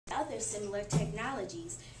other similar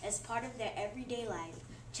technologies as part of their everyday life,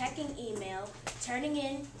 checking email, turning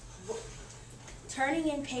in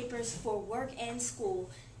papers for work and school,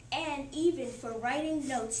 and even for writing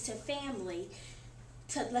notes to family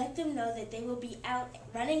to let them know that they will be out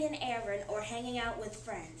running an errand or hanging out with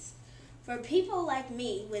friends. For people like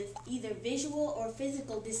me with either visual or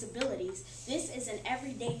physical disabilities, this is an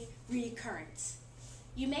everyday recurrence.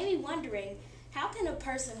 You may be wondering, how can a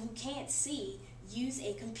person who can't see use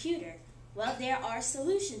a computer? Well, there are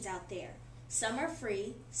solutions out there. Some are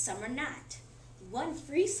free, some are not. One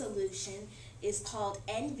free solution is called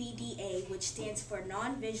NVDA, which stands for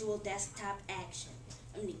Non-Visual Desktop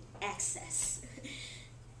Access.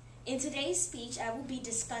 In today's speech, I will be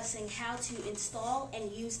discussing how to install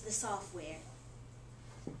and use the software.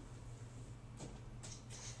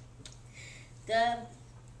 The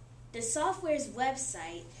software's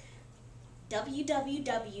website,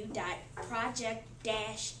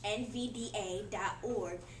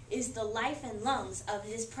 www.project-nvda.org, is the life and lungs of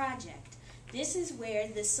this project. This is where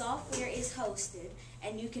the software is hosted,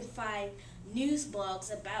 and you can find news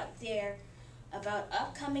blogs about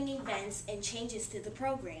upcoming events and changes to the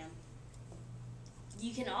program.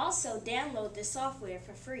 You can also download the software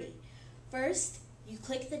for free. First, you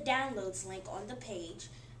click the downloads link on the page,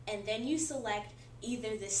 and then you select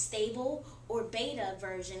either the stable or beta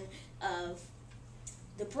version of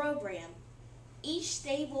the program. Each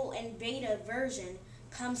stable and beta version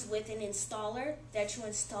comes with an installer that you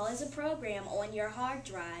install as a program on your hard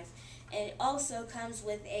drive, and it also comes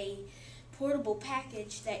with a portable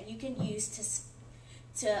package that you can use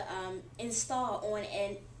to install on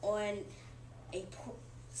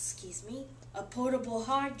a portable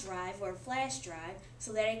hard drive or flash drive,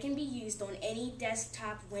 so that it can be used on any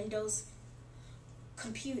desktop Windows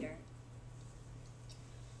computer.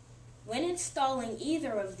 When installing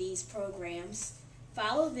either of these programs,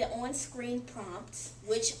 follow the on-screen prompts,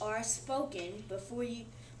 which are spoken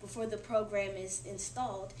before the program is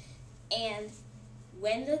installed, and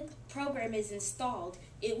when the program is installed,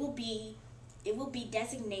 it will be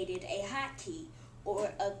designated a hotkey,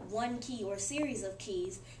 or a one key or series of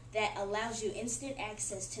keys that allows you instant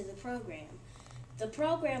access to the program. The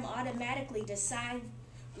program automatically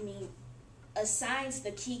assigns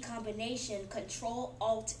the key combination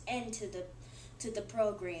Control-Alt-N to the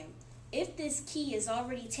program. If this key is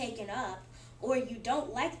already taken up, or you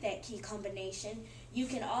don't like that key combination, you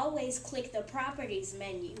can always click the Properties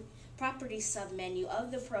submenu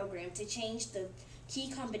of the program to change the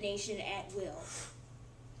key combination at will.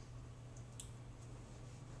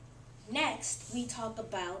 Next, we talk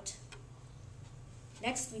about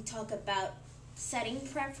setting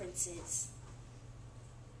preferences.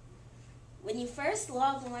 When you first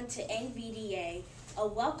log on to NVDA, a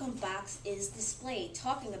welcome box is displayed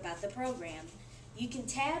talking about the program. You can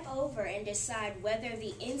tab over and decide whether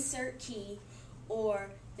the insert key or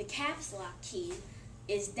the caps lock key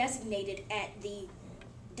is designated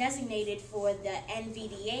for the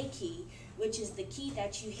NVDA key, which is the key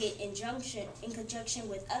that you hit in conjunction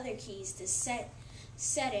with other keys to set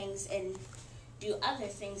settings and do other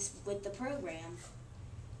things with the program.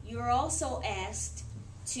 You're also asked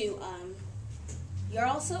to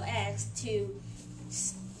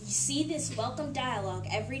see this welcome dialog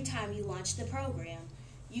every time you launch the program.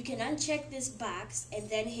 You can uncheck this box and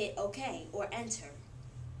then hit OK or Enter.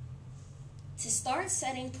 To start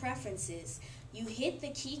setting preferences, you hit the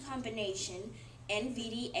key combination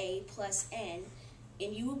NVDA plus N,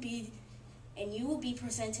 and you will be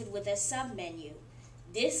presented with a submenu.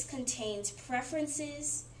 This contains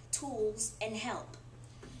Preferences, Tools, and Help.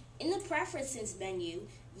 In the Preferences menu,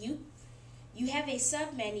 you have a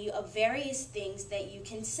submenu of various things that you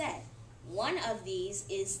can set. One of these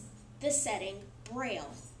is the setting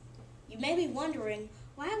Braille. You may be wondering,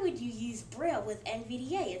 why would you use Braille with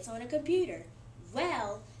NVDA? It's on a computer.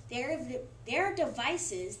 Well, there are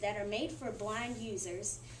devices that are made for blind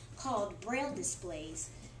users called Braille displays.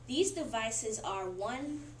 These devices are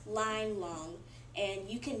 1 line long, and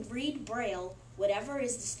you can read Braille, whatever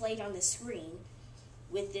is displayed on the screen,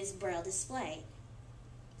 with this Braille display.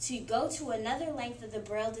 To go to another length of the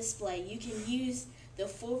Braille display, you can use the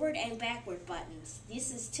forward and backward buttons.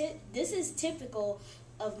 This is typical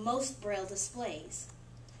of most Braille displays.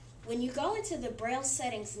 When you go into the Braille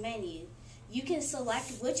settings menu, you can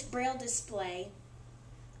select which Braille display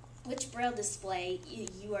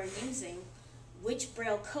you are using, which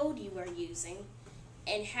Braille code you are using,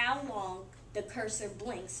 and how long the cursor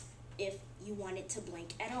blinks if you want it to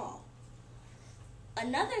blink at all.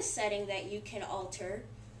 Another setting that you can alter,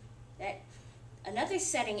 another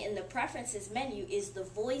setting in the Preferences menu is the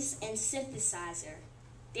Voice and Synthesizer.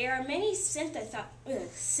 There are many synthesizers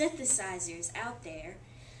out there,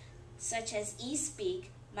 such as eSpeak,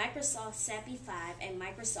 Microsoft SAPI 5, and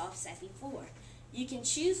Microsoft SAPI 4. You can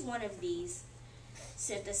choose one of these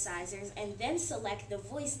synthesizers and then select the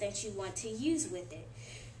voice that you want to use with it.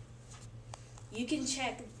 You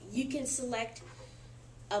can select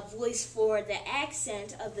a voice for the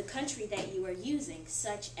accent of the country that you are using,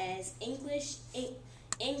 such as English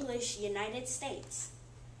United States.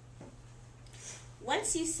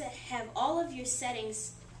 Once you have all of your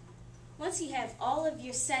settings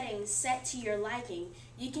set to your liking,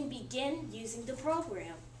 you can begin using the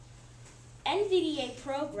program. NVDA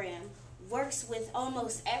program works with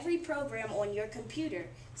almost every program on your computer,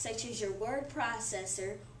 such as your word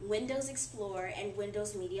processor, Windows Explorer, and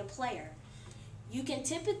Windows Media Player. You can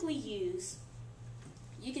typically use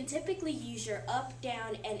your up,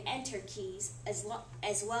 down, and enter keys as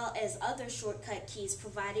well as other shortcut keys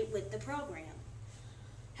provided with the program.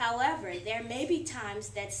 However, there may be times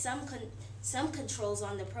that some controls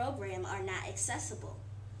on the program are not accessible.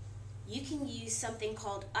 You can use something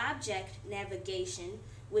called object navigation,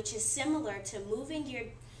 which is similar to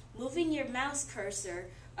moving your mouse cursor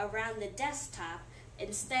around the desktop.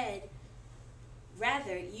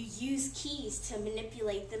 Rather, you use keys to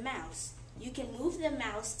manipulate the mouse. You can move the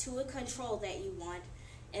mouse to a control that you want,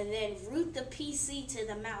 and then route the PC to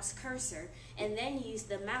the mouse cursor, and then use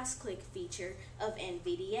the mouse click feature of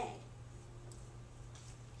NVDA.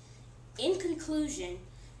 In conclusion,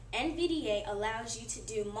 NVDA allows you to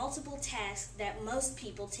do multiple tasks that most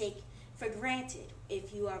people take for granted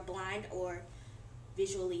if you are blind or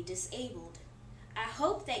visually disabled. I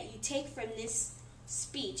hope that you take from this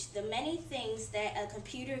speech the many things that a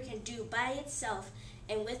computer can do by itself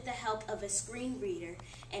and with the help of a screen reader.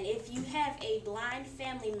 And if you have a blind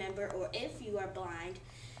family member, or if you are blind,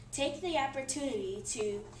 take the opportunity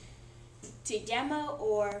to demo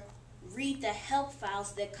or read the help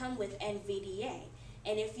files that come with NVDA.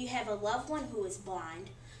 And if you have a loved one who is blind,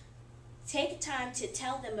 take time to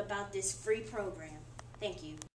tell them about this free program. Thank you.